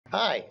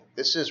Hi,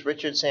 this is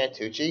Richard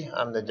Santucci.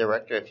 I'm the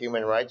Director of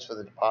Human Rights for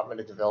the Department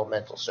of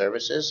Developmental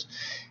Services,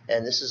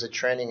 and this is a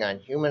training on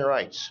human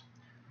rights,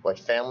 what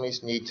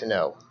families need to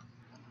know.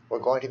 We're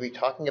going to be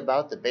talking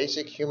about the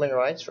basic human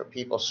rights for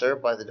people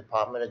served by the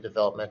Department of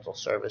Developmental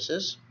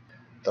Services,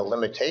 the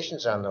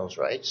limitations on those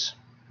rights,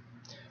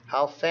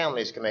 how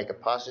families can make a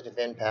positive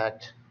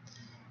impact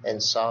in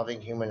solving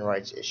human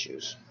rights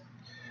issues.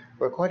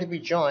 We're going to be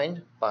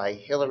joined by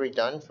Hillary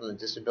Dunn from the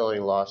Disability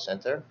Law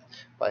Center,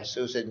 by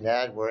Susan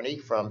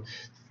Nadworny from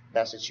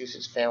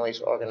Massachusetts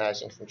Families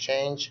Organizing for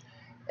Change,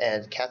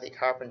 and Kathy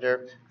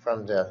Carpenter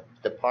from the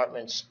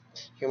department's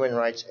Human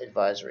Rights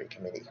Advisory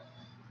Committee.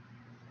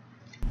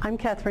 I'm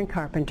Catherine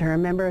Carpenter, a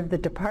member of the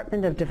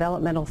Department of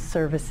Developmental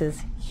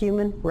Services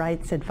Human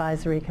Rights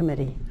Advisory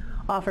Committee,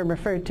 often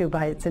referred to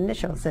by its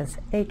initials as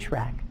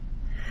HRAC.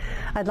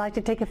 I'd like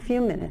to take a few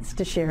minutes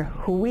to share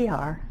who we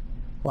are,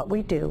 what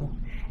we do,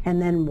 and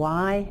then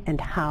why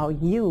and how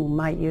you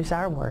might use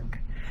our work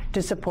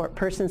to support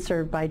persons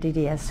served by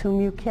DDS whom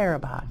you care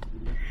about.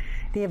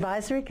 The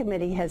advisory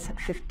committee has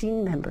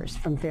 15 members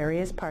from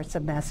various parts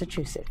of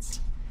Massachusetts.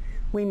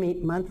 We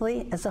meet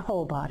monthly as a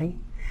whole body,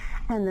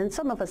 and then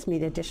some of us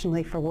meet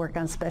additionally for work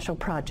on special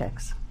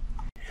projects.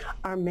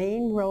 Our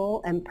main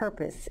role and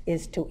purpose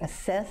is to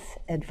assess,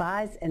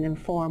 advise, and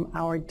inform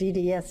our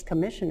DDS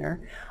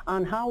commissioner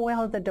on how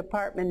well the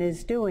department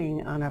is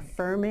doing on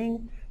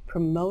affirming,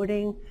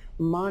 promoting,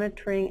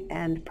 monitoring,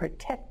 and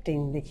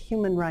protecting the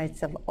human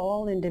rights of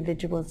all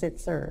individuals it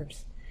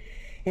serves.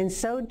 In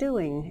so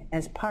doing,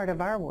 as part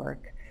of our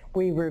work,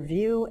 we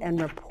review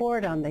and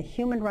report on the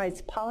human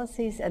rights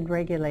policies and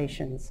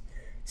regulations,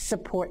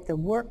 support the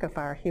work of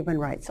our Human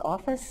Rights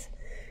Office,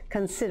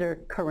 consider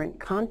current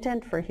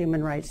content for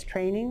human rights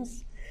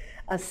trainings,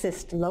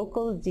 assist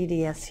local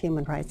DDS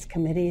human rights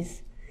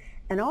committees,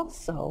 and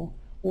also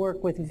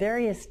work with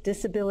various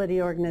disability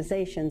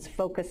organizations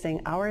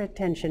focusing our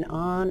attention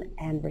on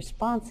and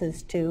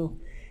responses to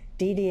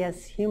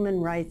DDS human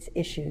rights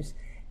issues,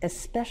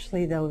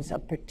 especially those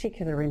of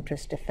particular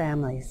interest to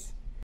families.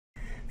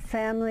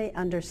 Family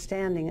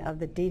understanding of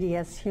the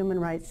DDS human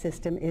rights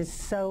system is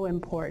so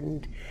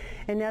important,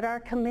 and yet our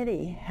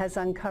committee has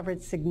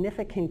uncovered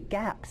significant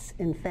gaps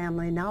in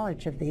family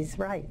knowledge of these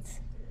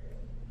rights.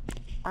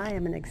 I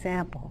am an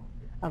example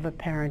of a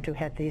parent who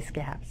had these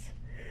gaps.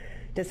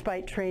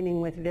 Despite training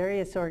with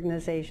various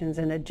organizations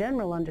and a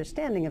general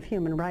understanding of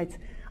human rights,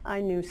 I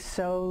knew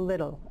so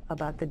little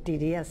about the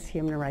DDS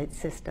human rights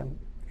system.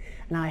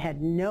 And I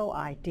had no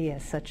idea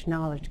such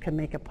knowledge could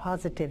make a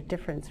positive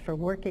difference for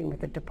working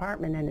with the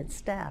department and its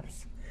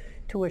staffs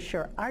to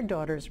assure our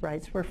daughter's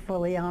rights were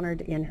fully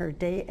honored in her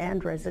day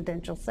and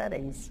residential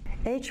settings.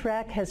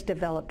 HRAC has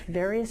developed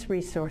various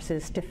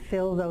resources to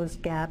fill those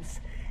gaps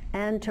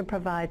and to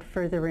provide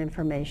further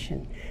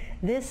information.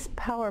 This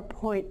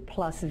PowerPoint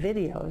Plus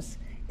videos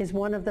is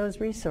one of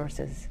those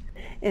resources.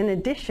 In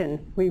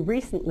addition, we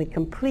recently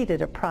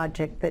completed a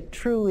project that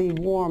truly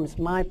warms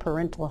my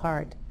parental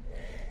heart,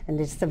 and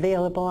it's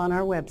available on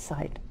our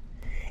website.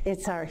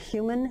 It's our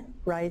Human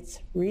Rights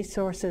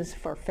Resources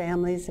for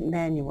Families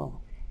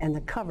Manual, and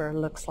the cover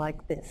looks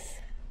like this.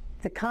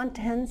 The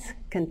contents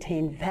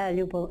contain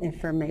valuable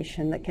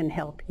information that can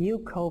help you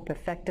cope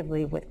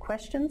effectively with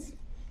questions,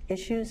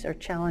 issues, or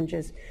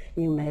challenges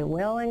you may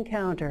well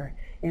encounter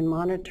in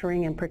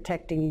monitoring and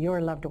protecting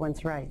your loved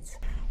one's rights.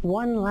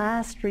 One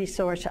last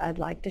resource I'd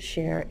like to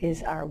share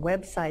is our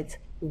website's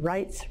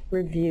Rights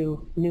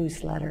Review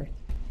newsletter.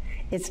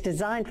 It's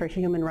designed for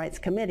human rights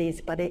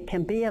committees, but it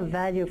can be of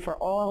value for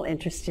all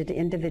interested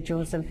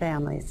individuals and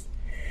families.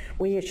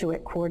 We issue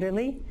it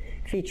quarterly,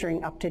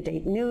 featuring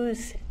up-to-date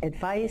news,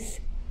 advice,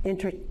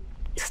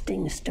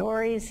 interesting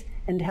stories,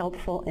 and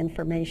helpful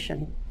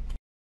information.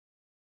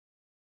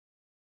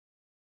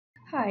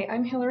 Hi,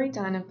 I'm Hillary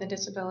Dunn of the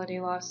Disability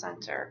Law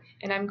Center,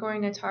 and I'm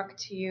going to talk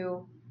to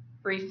you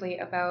briefly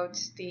about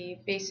the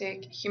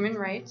basic human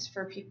rights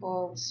for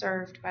people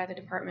served by the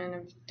Department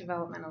of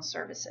Developmental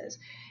Services.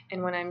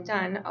 And when I'm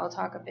done, I'll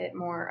talk a bit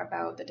more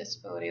about the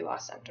Disability Law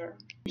Center.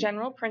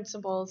 General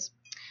principles: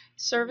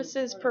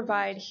 services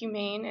provide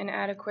humane and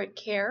adequate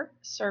care.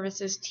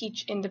 Services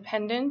teach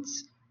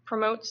independence,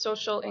 promote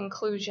social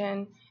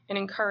inclusion, and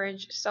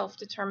encourage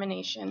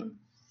self-determination.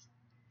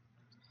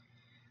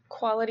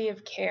 Quality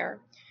of care.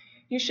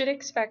 You should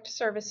expect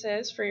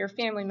services for your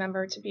family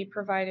member to be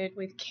provided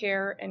with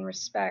care and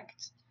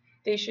respect.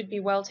 They should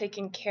be well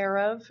taken care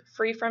of,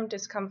 free from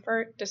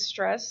discomfort,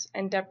 distress,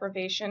 and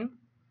deprivation.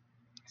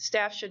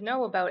 Staff should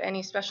know about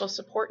any special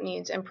support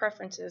needs and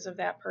preferences of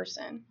that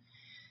person.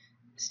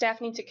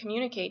 Staff need to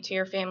communicate to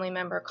your family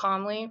member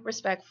calmly,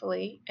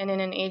 respectfully, and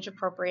in an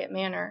age-appropriate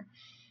manner.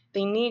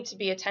 They need to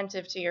be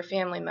attentive to your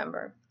family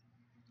member.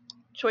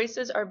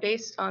 Choices are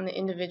based on the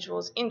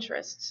individual's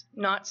interests,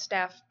 not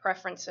staff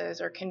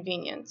preferences or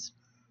convenience.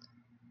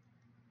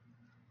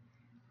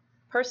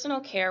 Personal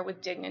care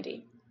with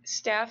dignity.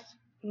 Staff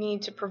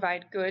need to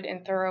provide good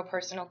and thorough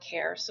personal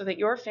care so that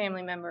your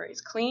family member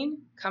is clean,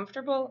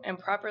 comfortable, and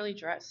properly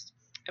dressed.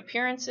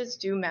 Appearances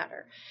do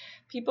matter.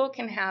 People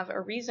can have a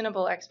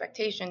reasonable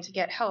expectation to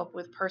get help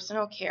with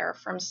personal care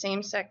from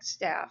same-sex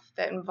staff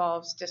that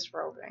involves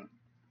disrobing.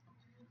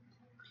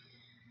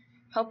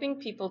 Helping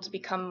people to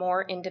become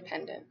more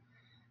independent.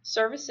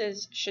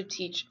 Services should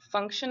teach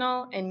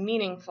functional and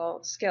meaningful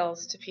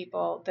skills to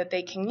people that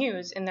they can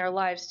use in their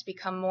lives to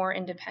become more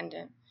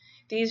independent.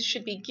 These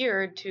should be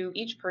geared to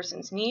each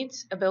person's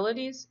needs,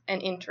 abilities,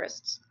 and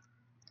interests.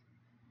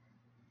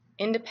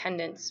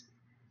 Independence.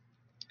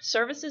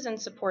 Services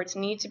and supports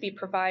need to be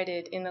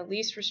provided in the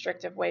least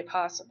restrictive way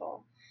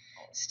possible.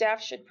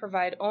 Staff should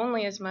provide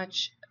only as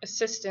much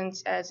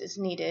assistance as is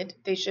needed.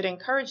 They should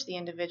encourage the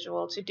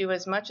individual to do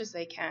as much as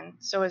they can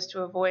so as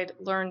to avoid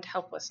learned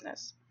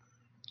helplessness.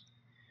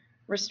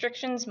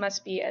 Restrictions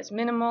must be as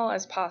minimal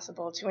as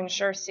possible to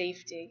ensure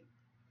safety.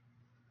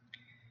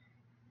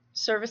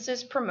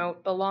 Services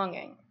promote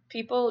belonging.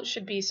 People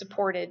should be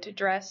supported to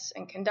dress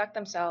and conduct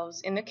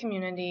themselves in the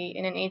community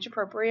in an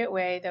age-appropriate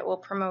way that will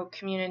promote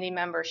community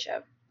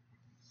membership.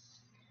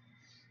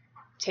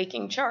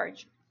 Taking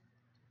charge.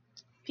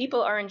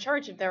 People are in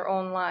charge of their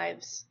own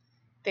lives.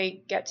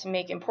 They get to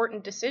make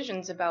important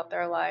decisions about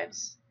their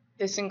lives.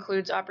 This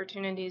includes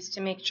opportunities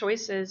to make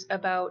choices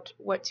about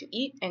what to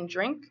eat and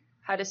drink,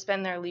 how to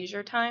spend their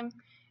leisure time,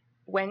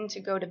 when to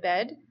go to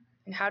bed,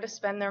 and how to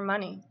spend their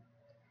money.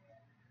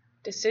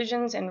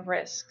 Decisions and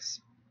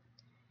risks.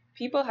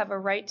 People have a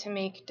right to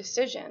make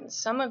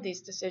decisions. Some of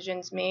these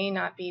decisions may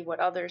not be what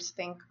others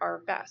think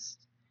are best.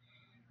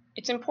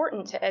 It's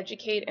important to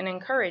educate and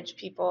encourage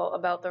people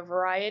about the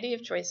variety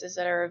of choices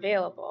that are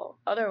available.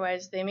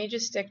 Otherwise, they may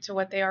just stick to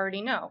what they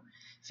already know.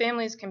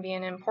 Families can be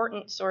an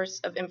important source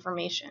of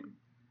information.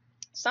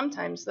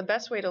 Sometimes the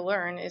best way to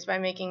learn is by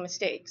making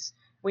mistakes.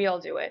 We all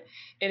do it.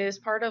 It is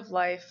part of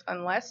life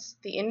unless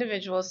the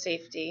individual's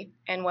safety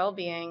and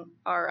well-being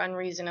are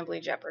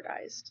unreasonably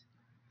jeopardized.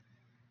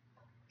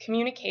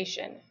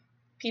 Communication.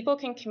 People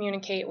can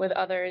communicate with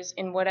others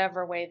in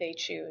whatever way they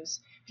choose.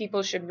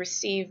 People should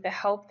receive the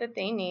help that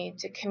they need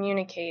to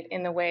communicate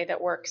in the way that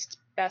works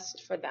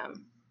best for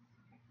them.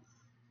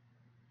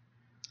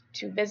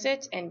 To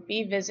visit and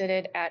be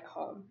visited at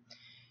home.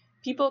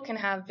 People can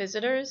have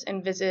visitors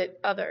and visit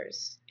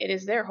others. It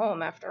is their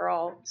home, after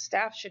all.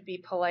 Staff should be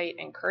polite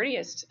and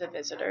courteous to the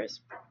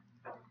visitors.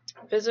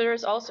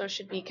 Visitors also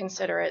should be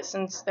considerate,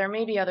 since there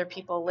may be other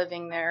people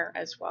living there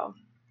as well.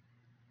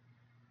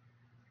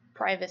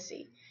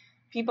 Privacy.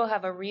 People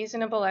have a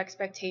reasonable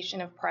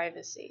expectation of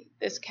privacy.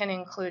 This can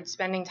include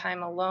spending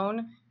time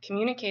alone,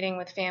 communicating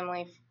with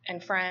family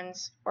and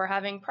friends, or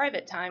having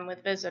private time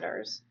with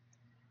visitors.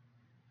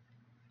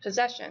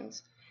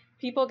 Possessions.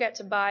 People get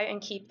to buy and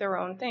keep their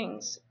own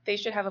things. They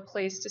should have a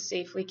place to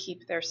safely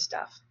keep their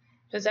stuff.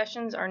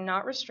 Possessions are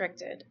not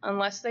restricted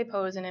unless they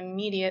pose an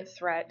immediate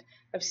threat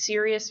of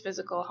serious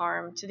physical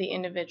harm to the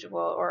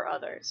individual or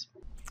others.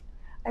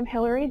 I'm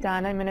Hillary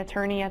Dunn. I'm an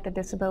attorney at the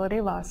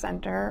Disability Law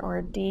Center,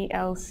 or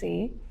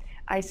DLC.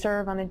 I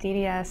serve on the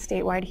DDS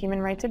Statewide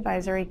Human Rights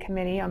Advisory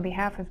Committee on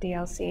behalf of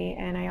DLC,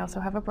 and I also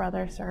have a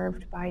brother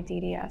served by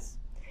DDS.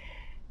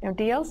 Now,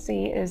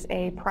 DLC is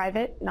a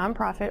private,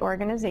 nonprofit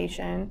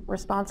organization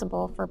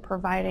responsible for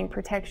providing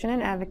protection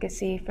and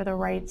advocacy for the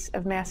rights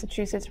of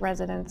Massachusetts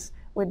residents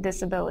with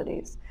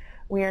disabilities.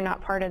 We are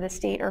not part of the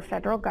state or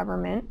federal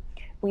government.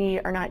 We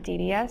are not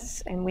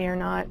DDS, and we are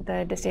not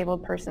the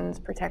Disabled Persons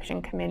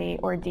Protection Committee,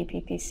 or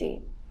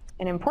DPPC.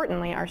 And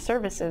importantly, our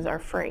services are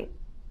free.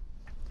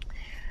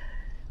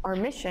 Our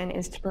mission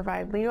is to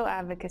provide legal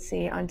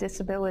advocacy on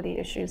disability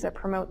issues that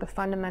promote the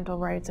fundamental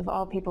rights of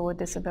all people with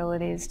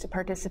disabilities to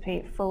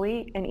participate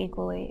fully and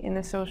equally in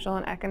the social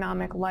and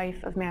economic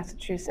life of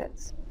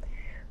Massachusetts.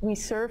 We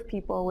serve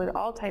people with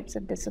all types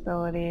of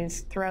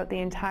disabilities throughout the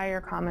entire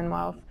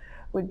Commonwealth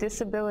with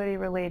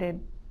disability-related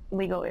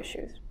legal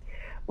issues.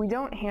 We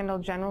don't handle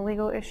general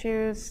legal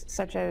issues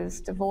such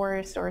as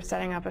divorce or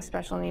setting up a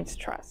special needs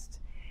trust.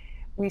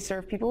 We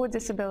serve people with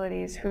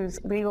disabilities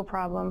whose legal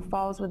problem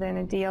falls within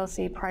a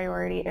DLC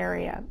priority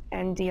area,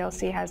 and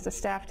DLC has the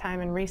staff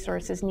time and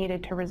resources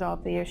needed to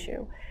resolve the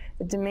issue.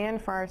 The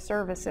demand for our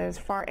services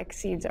far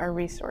exceeds our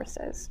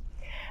resources.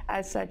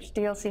 As such,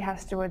 DLC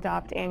has to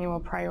adopt annual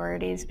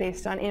priorities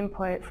based on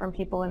input from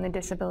people in the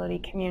disability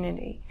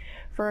community.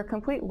 For a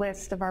complete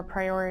list of our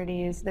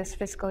priorities this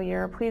fiscal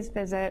year, please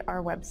visit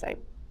our website.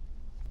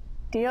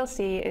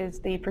 DLC is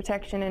the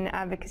Protection and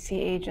Advocacy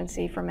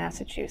Agency for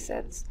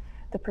Massachusetts.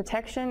 The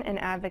Protection and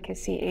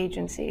Advocacy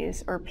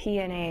Agencies, or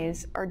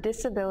P&As, are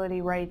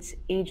disability rights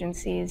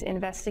agencies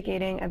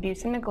investigating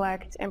abuse and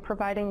neglect and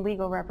providing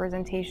legal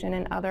representation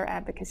and other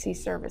advocacy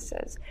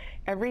services.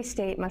 Every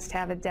state must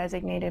have a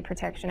designated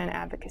protection and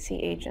advocacy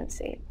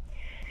agency.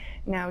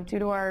 Now, due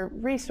to our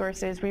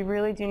resources, we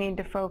really do need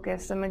to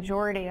focus the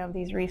majority of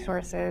these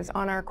resources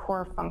on our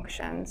core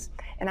functions,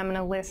 and I'm going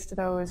to list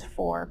those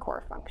 4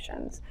 core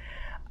functions.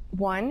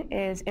 One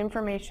is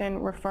information,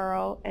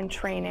 referral, and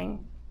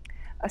training.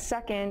 A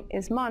second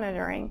is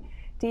monitoring,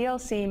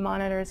 DLC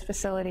monitors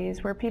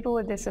facilities where people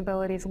with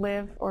disabilities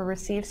live or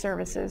receive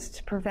services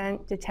to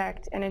prevent,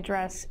 detect, and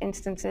address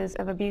instances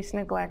of abuse,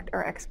 neglect,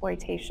 or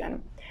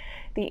exploitation.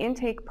 The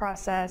intake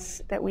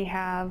process that we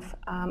have,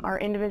 our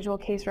individual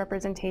case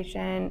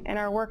representation, and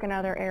our work in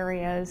other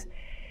areas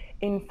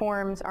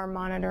informs our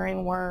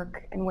monitoring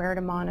work and where to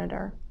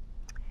monitor.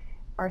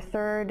 Our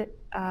third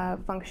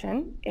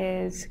function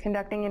is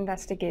conducting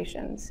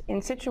investigations.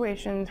 In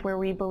situations where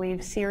we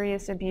believe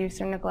serious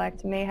abuse or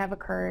neglect may have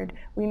occurred,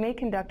 we may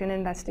conduct an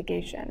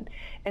investigation.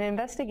 An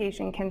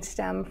investigation can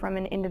stem from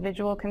an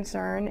individual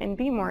concern and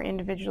be more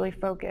individually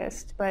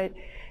focused, but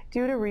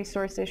due to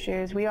resource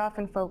issues, we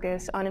often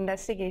focus on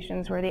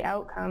investigations where the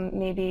outcome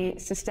may be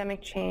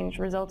systemic change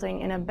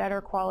resulting in a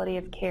better quality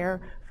of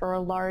care for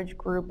a large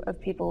group of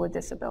people with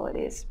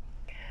disabilities.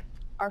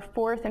 Our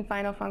fourth and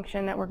final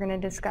function that we're going to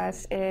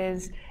discuss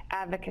is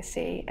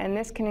advocacy, and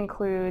this can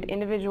include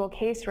individual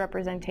case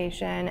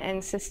representation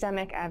and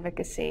systemic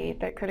advocacy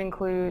that could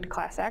include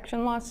class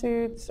action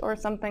lawsuits or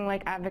something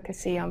like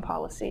advocacy on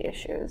policy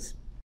issues.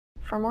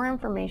 For more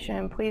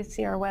information, please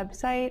see our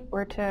website,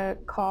 or to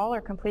call or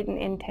complete an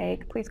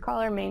intake, please call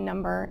our main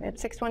number at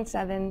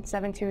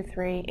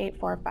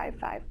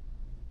 617-723-8455.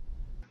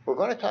 We're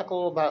going to talk a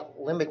little about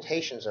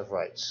limitations of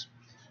rights,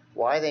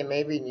 why they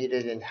may be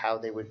needed and how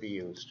they would be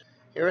used.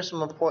 Here are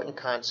some important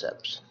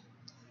concepts.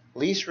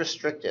 Least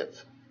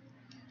restrictive.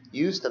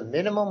 Use the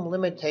minimum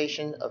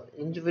limitation of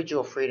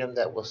individual freedom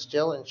that will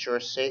still ensure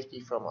safety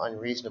from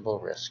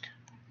unreasonable risk.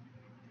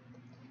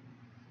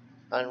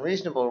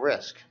 Unreasonable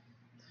risk.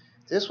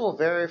 This will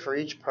vary for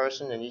each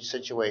person in each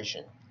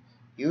situation.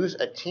 Use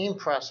a team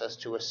process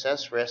to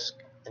assess risk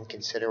and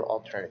consider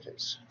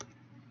alternatives.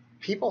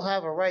 People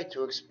have a right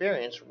to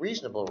experience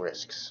reasonable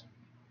risks.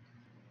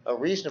 A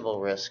reasonable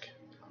risk.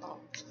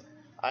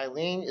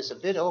 Eileen is a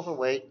bit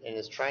overweight and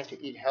is trying to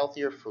eat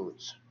healthier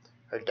foods.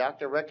 Her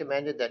doctor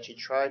recommended that she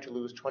try to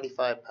lose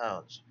 25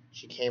 pounds.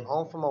 She came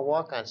home from a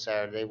walk on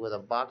Saturday with a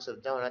box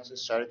of donuts and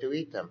started to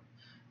eat them.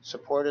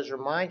 Supporters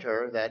remind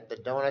her that the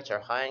donuts are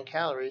high in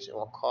calories and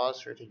will cause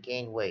her to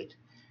gain weight.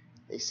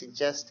 They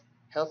suggest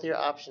healthier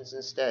options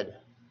instead.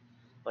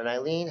 When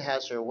Eileen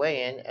has her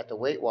weigh-in at the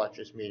Weight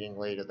Watchers meeting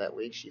later that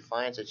week, she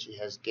finds that she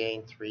has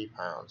gained 3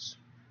 pounds.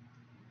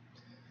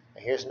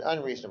 Now here's an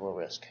unreasonable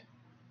risk.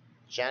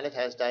 Janet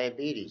has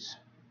diabetes.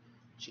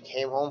 She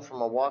came home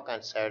from a walk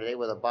on Saturday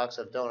with a box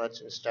of donuts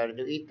and started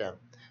to eat them.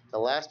 The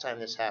last time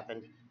this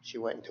happened, she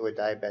went into a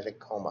diabetic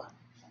coma.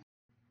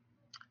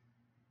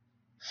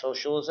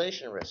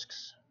 Socialization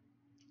risks.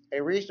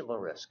 A reasonable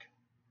risk.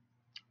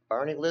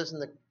 Barney lives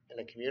in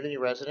a community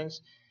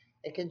residence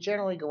and can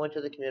generally go into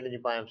the community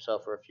by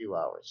himself for a few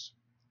hours.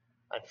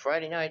 On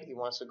Friday night, he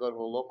wants to go to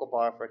a local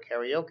bar for a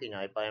karaoke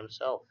night by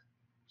himself.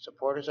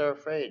 Supporters are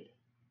afraid.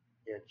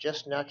 They are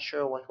just not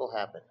sure what will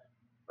happen.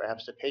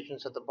 Perhaps the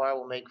patrons of the bar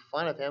will make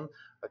fun of him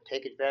or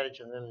take advantage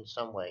of him in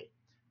some way.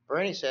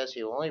 Bernie says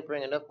he will only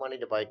bring enough money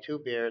to buy 2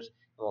 beers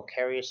and will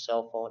carry his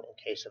cell phone in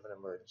case of an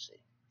emergency.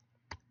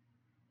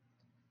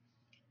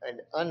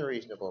 An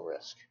unreasonable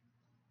risk.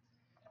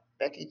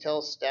 Becky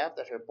tells staff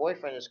that her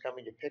boyfriend is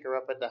coming to pick her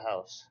up at the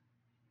house.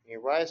 When he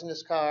arrives in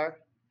his car,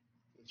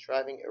 he's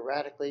driving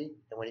erratically,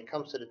 and when he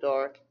comes to the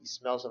door, he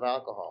smells of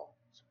alcohol.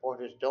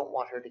 Supporters don't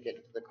want her to get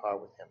into the car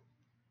with him.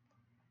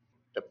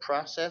 The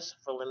process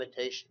for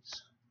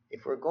limitations.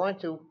 If we're going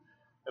to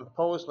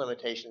impose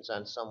limitations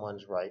on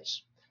someone's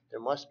rights, there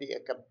must be a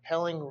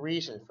compelling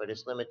reason for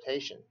this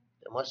limitation.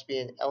 There must be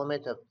an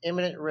element of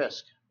imminent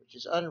risk, which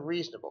is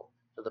unreasonable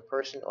to the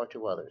person or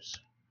to others.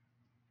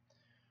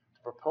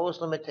 The proposed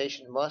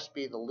limitation must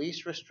be the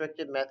least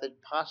restrictive method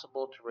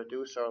possible to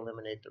reduce or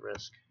eliminate the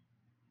risk.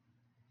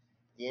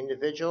 The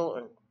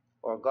individual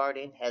or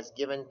guardian has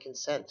given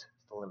consent to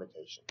the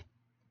limitation.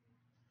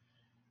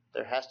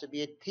 There has to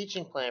be a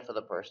teaching plan for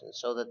the person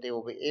so that they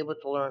will be able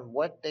to learn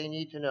what they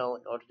need to know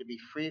in order to be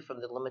free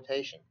from the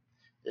limitation.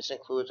 This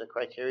includes a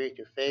criteria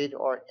to fade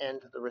or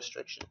end the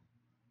restriction.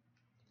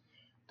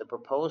 The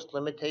proposed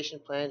limitation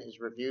plan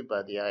is reviewed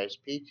by the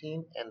ISP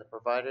team and the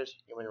provider's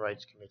Human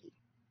Rights Committee.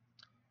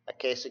 A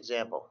case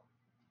example.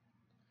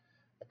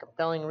 A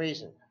compelling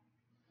reason.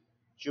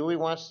 Julie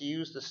wants to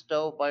use the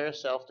stove by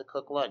herself to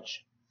cook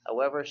lunch.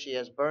 However, she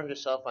has burned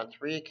herself on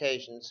 3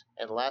 occasions,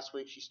 and last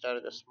week she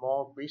started a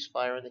small grease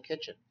fire in the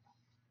kitchen.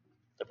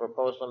 The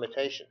proposed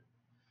limitation.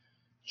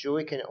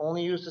 Julie can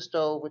only use the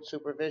stove with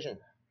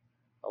supervision.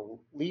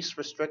 Least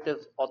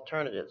restrictive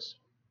alternatives.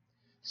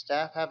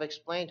 Staff have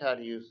explained how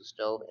to use the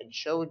stove and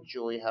showed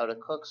Julie how to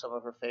cook some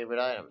of her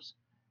favorite items.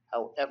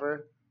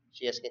 However,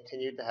 she has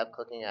continued to have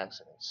cooking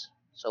accidents,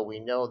 so we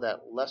know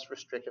that less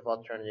restrictive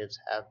alternatives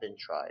have been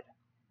tried.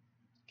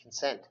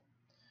 Consent.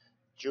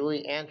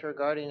 Julie and her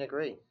guardian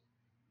agree.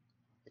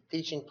 The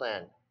teaching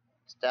plan.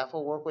 Staff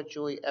will work with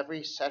Julie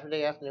every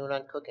Saturday afternoon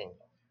on cooking.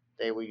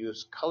 They will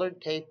use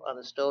colored tape on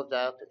the stove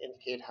dial to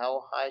indicate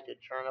how high to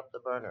turn up the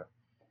burner.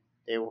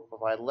 They will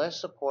provide less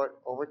support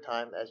over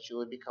time as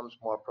Julie becomes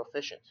more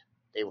proficient.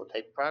 They will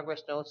take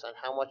progress notes on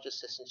how much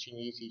assistance she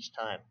needs each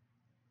time.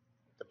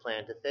 The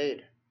plan to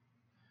fade.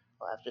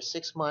 After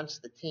 6 months,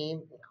 the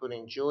team,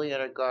 including Julie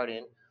and her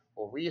guardian,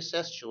 will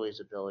reassess Julie's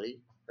ability,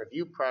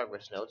 review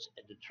progress notes,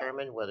 and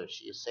determine whether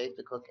she is safe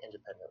to cook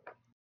independently.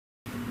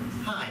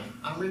 Hi,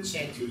 I'm Rich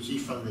Santucci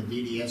from the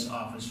DDS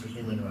Office for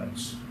Human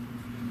Rights.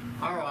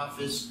 Our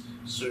office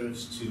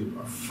serves to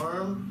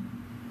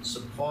affirm,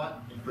 support,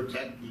 and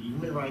protect the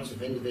human rights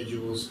of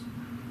individuals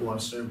who are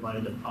served by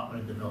the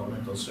Department of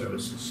Developmental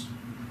Services.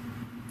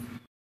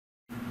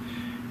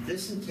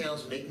 This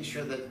entails making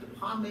sure that the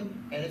department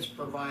and its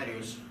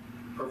providers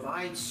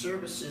provide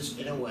services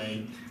in a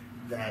way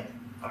that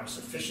are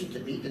sufficient to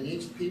meet the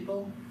needs of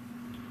people,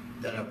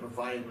 that are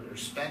provided with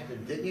respect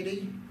and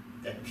dignity,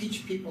 that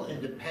teach people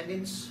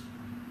independence,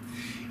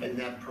 and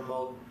that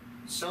promote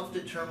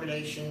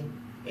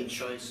self-determination and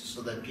choice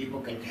so that people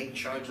can take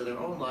charge of their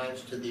own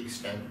lives to the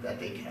extent that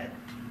they can.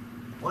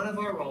 One of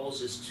our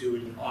roles is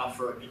to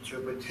offer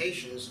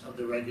interpretations of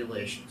the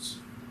regulations.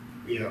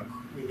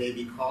 We may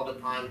be called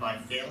upon by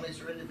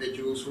families or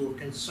individuals who are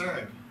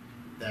concerned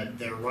that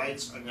their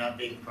rights are not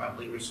being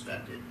properly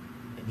respected.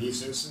 In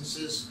these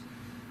instances,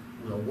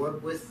 we'll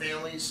work with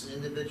families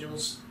and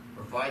individuals,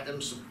 provide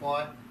them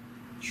support,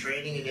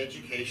 training and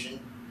education,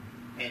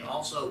 and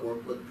also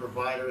work with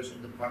providers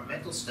and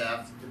departmental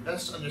staff to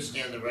best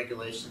understand the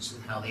regulations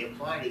and how they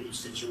apply to each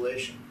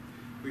situation.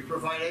 We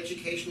provide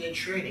education and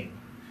training,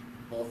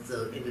 both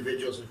the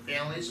individuals and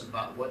families,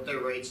 about what their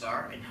rights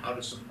are and how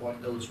to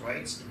support those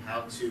rights and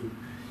how to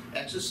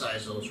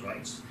exercise those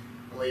rights.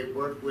 And we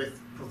work with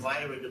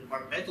provider and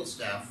departmental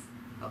staff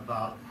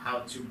about how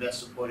to best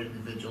support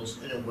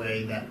individuals in a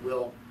way that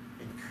will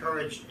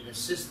encourage and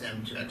assist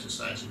them to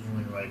exercise their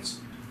human rights.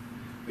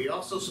 We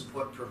also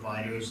support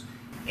providers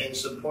in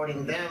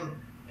supporting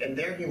them and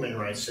their human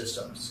rights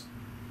systems.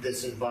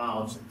 This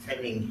involves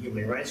attending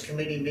Human Rights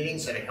Committee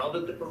meetings that are held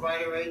at the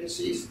provider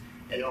agencies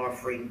and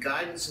offering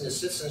guidance and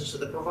assistance to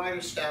the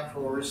provider staff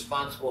who are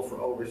responsible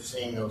for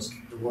overseeing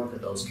the work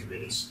of those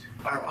committees.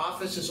 Our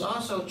office is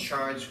also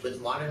charged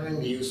with monitoring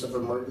the use of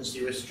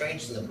emergency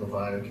restraints in the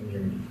provider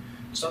community.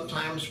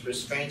 Sometimes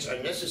restraints are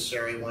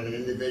necessary when an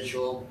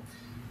individual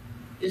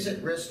is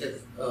at risk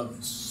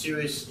of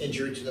serious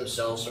injury to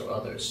themselves or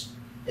others.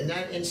 In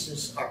that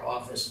instance, our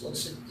office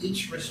looks at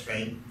each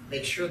restraint,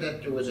 make sure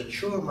that there was a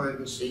true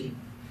emergency,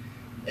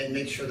 and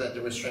make sure that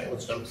the restraint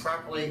was done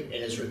properly and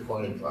is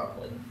recorded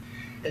properly.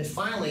 And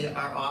finally,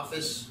 our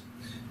office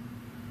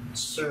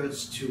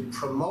serves to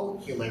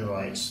promote human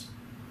rights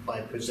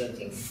by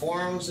presenting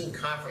forums and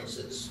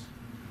conferences,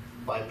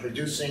 by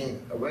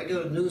producing a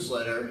regular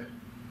newsletter,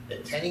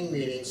 attending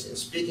meetings, and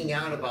speaking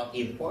out about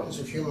the importance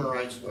of human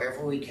rights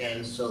wherever we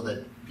can so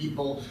that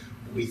people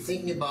will be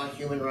thinking about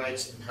human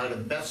rights and how to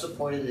best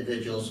support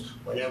individuals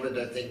whenever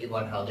they're thinking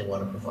about how they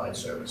want to provide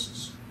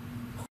services.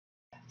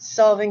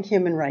 Solving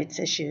human rights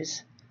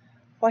issues.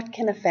 What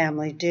can a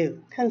family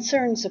do?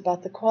 Concerns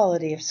about the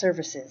quality of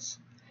services.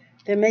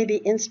 There may be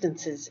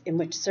instances in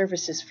which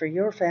services for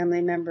your family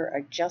member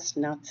are just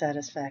not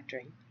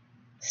satisfactory.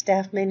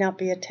 Staff may not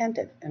be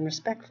attentive and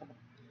respectful.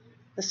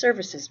 The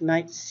services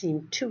might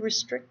seem too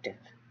restrictive.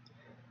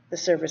 The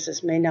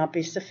services may not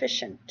be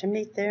sufficient to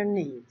meet their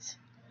needs.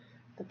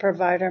 The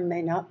provider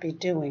may not be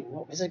doing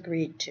what was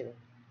agreed to.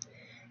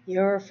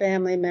 Your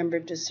family member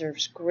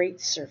deserves great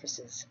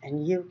services,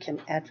 and you can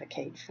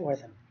advocate for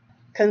them.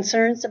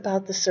 Concerns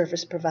about the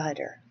service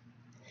provider.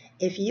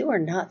 If you are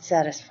not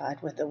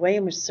satisfied with the way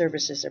in which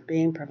services are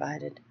being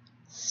provided,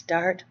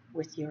 start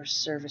with your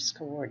service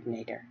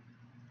coordinator.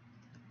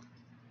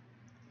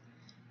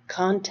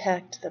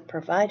 Contact the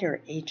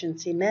provider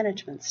agency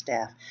management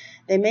staff.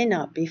 They may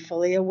not be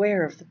fully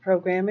aware of the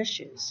program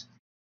issues.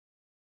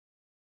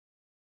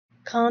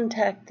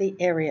 Contact the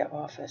area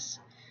office.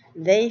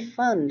 They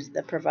fund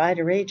the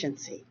provider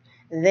agency.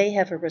 They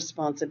have a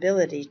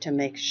responsibility to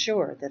make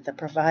sure that the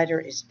provider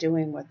is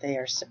doing what they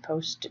are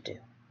supposed to do.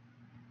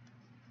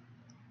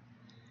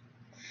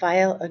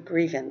 File a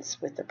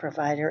grievance with the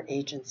provider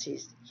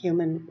agency's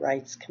Human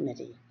Rights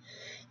Committee.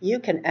 You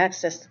can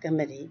access the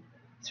committee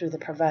through the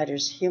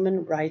provider's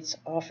human rights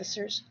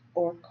officers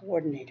or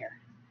coordinator.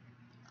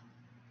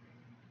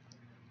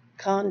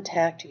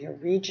 Contact your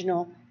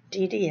regional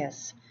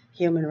DDS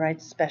human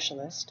rights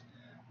specialist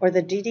or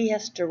the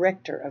DDS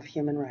director of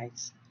human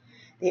rights.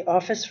 The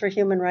Office for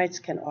Human Rights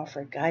can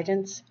offer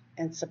guidance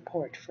and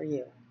support for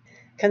you.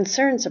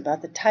 Concerns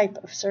about the type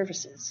of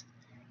services.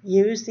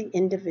 Use the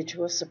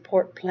individual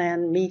support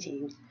plan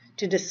meeting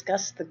to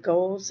discuss the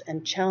goals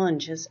and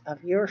challenges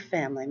of your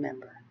family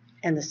member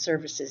and the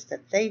services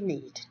that they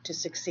need to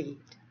succeed.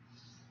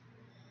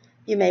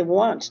 You may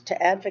want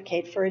to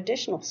advocate for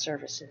additional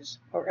services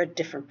or a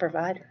different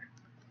provider.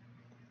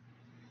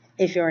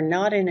 If you're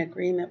not in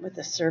agreement with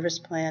the service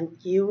plan,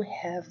 you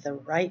have the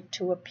right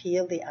to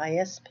appeal the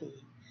ISP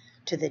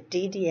to the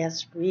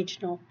DDS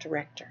Regional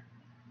Director.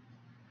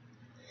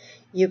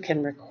 You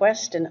can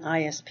request an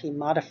ISP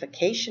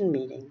modification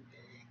meeting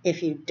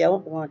if you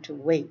don't want to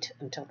wait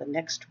until the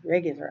next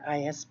regular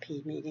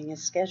ISP meeting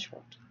is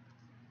scheduled.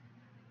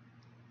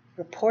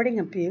 Reporting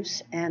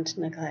abuse and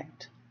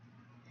neglect.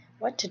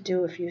 What to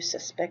do if you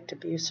suspect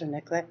abuse or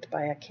neglect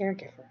by a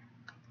caregiver.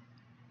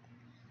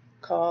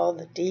 call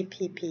the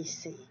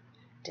DPPC,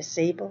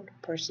 Disabled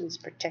Persons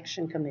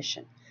Protection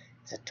Commission.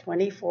 It's a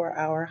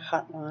 24-hour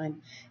hotline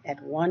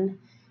at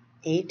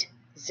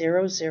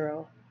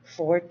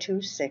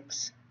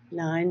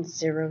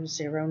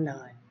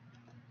 1-800-426-9009.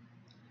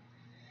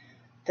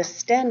 The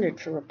standard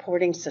for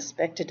reporting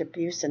suspected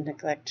abuse and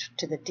neglect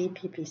to the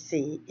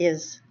DPPC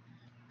is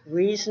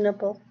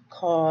reasonable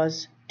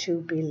cause to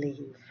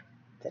believe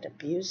that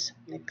abuse,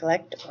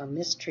 neglect, or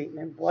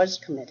mistreatment was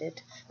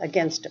committed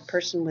against a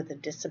person with a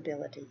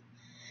disability.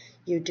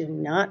 You do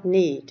not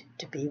need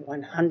to be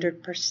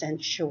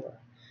 100% sure.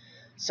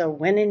 So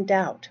when in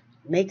doubt,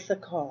 make the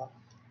call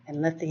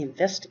and let the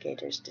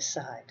investigators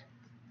decide.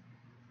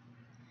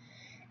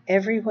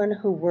 Everyone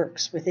who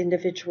works with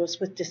individuals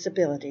with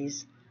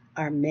disabilities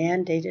are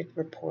mandated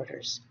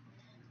reporters.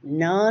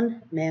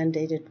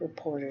 Non-mandated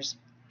reporters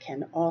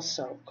can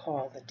also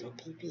call the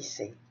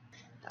DPPC.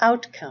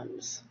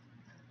 Outcomes.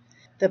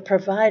 The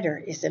provider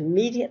is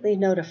immediately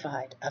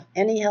notified of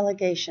any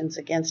allegations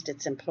against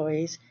its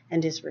employees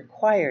and is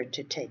required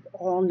to take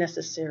all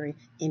necessary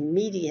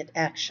immediate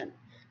action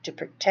to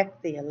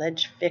protect the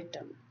alleged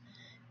victim,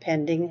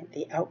 pending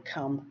the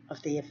outcome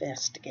of the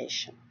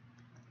investigation.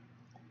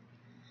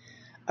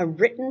 A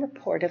written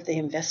report of the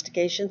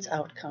investigation's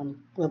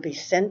outcome will be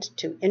sent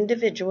to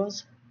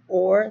individuals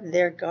or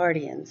their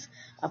guardians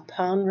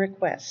upon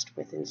request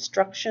with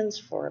instructions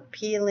for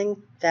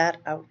appealing that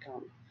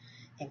outcome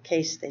in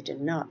case they do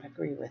not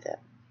agree with it.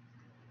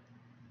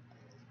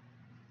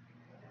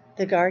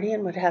 The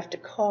guardian would have to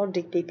call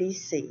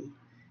DPPC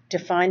to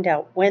find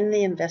out when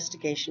the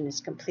investigation is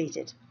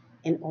completed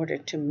in order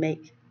to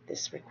make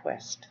this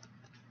request.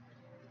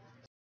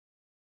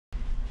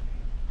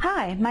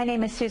 Hi, my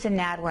name is Susan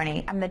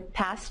Nadworny. I'm the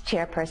past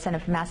chairperson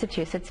of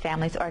Massachusetts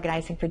Families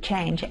Organizing for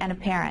Change and a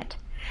parent.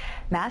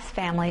 Mass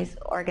Families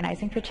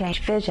Organizing for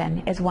Change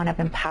vision is one of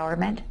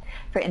empowerment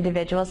for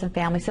individuals and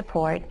family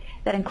support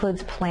that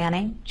includes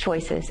planning,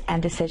 choices,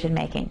 and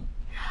decision-making.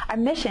 Our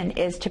mission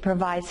is to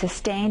provide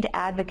sustained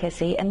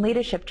advocacy and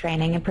leadership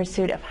training in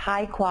pursuit of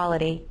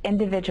high-quality,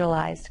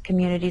 individualized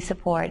community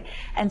support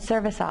and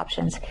service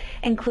options,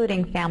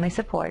 including family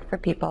support for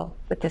people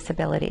with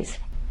disabilities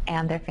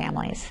and their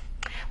families.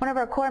 One of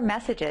our core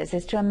messages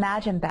is to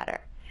imagine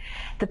better.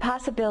 The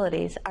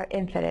possibilities are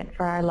infinite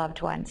for our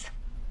loved ones.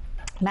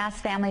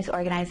 Mass Families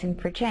Organizing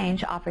for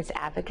Change offers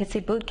advocacy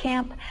boot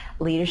camp,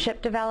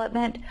 leadership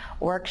development,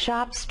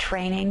 workshops,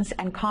 trainings,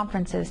 and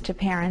conferences to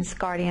parents,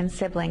 guardians,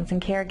 siblings,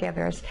 and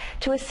caregivers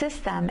to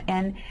assist them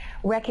in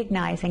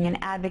recognizing and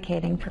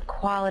advocating for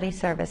quality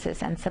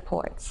services and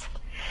supports.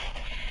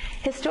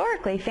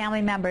 Historically,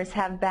 family members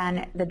have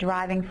been the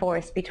driving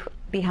force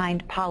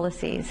behind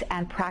policies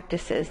and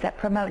practices that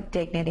promote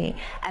dignity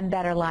and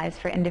better lives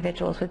for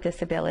individuals with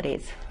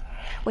disabilities.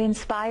 We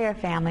inspire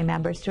family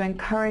members to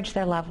encourage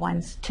their loved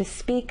ones to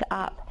speak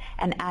up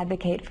and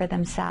advocate for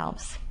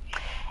themselves.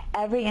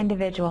 Every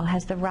individual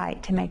has the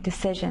right to make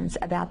decisions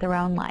about their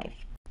own life.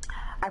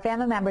 Our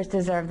family members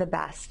deserve the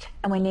best,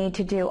 and we need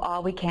to do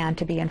all we can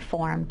to be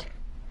informed.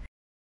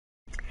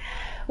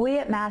 We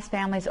at Mass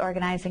Families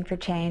Organizing for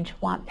Change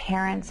want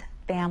parents,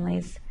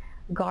 families,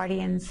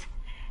 guardians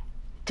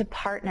to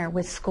partner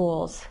with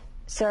schools,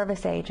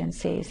 service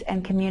agencies,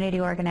 and community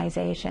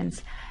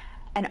organizations,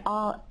 and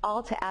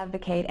all to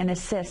advocate and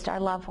assist our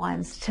loved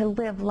ones to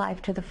live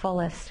life to the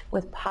fullest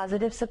with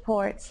positive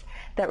supports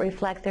that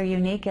reflect their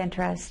unique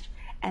interests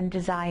and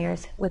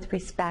desires with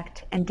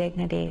respect and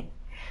dignity.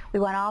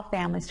 We want all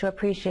families to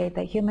appreciate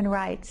the human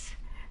rights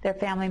their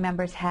family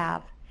members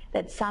have,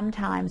 that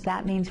sometimes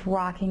that means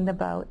rocking the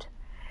boat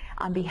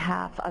on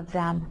behalf of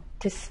them,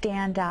 to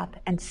stand up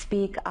and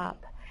speak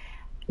up,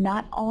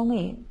 not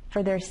only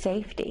for their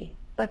safety,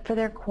 but for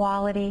their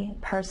quality,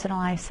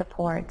 personalized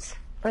supports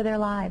for their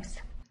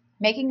lives.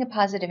 Making a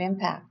positive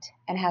impact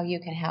and how you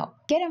can help.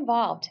 Get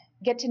involved.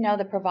 Get to know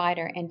the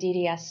provider and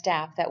DDS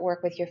staff that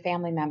work with your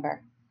family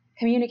member.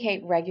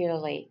 Communicate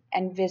regularly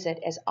and visit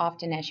as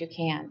often as you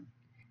can.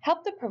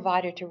 Help the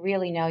provider to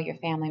really know your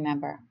family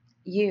member.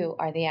 You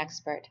are the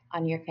expert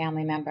on your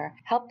family member.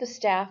 Help the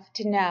staff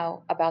to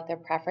know about their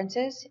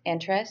preferences,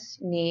 interests,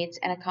 needs,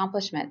 and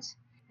accomplishments.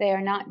 They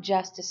are not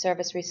just a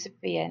service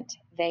recipient,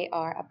 they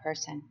are a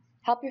person.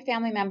 Help your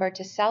family member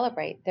to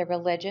celebrate their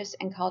religious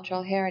and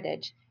cultural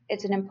heritage.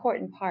 It's an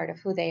important part of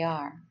who they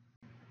are.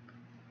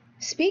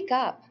 Speak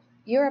up.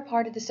 You're a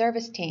part of the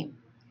service team.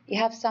 You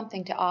have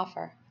something to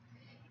offer.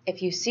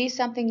 If you see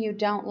something you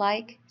don't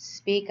like,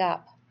 speak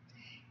up.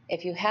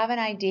 If you have an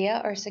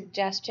idea or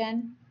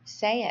suggestion,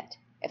 say it.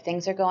 If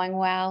things are going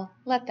well,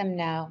 let them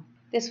know.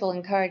 This will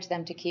encourage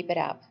them to keep it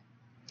up.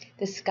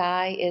 The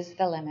sky is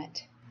the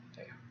limit.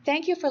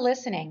 Thank you for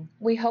listening.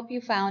 We hope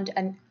you found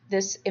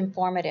this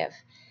informative.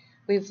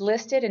 We've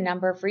listed a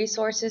number of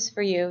resources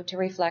for you to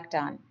reflect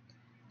on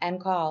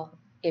and call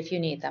if you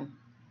need them.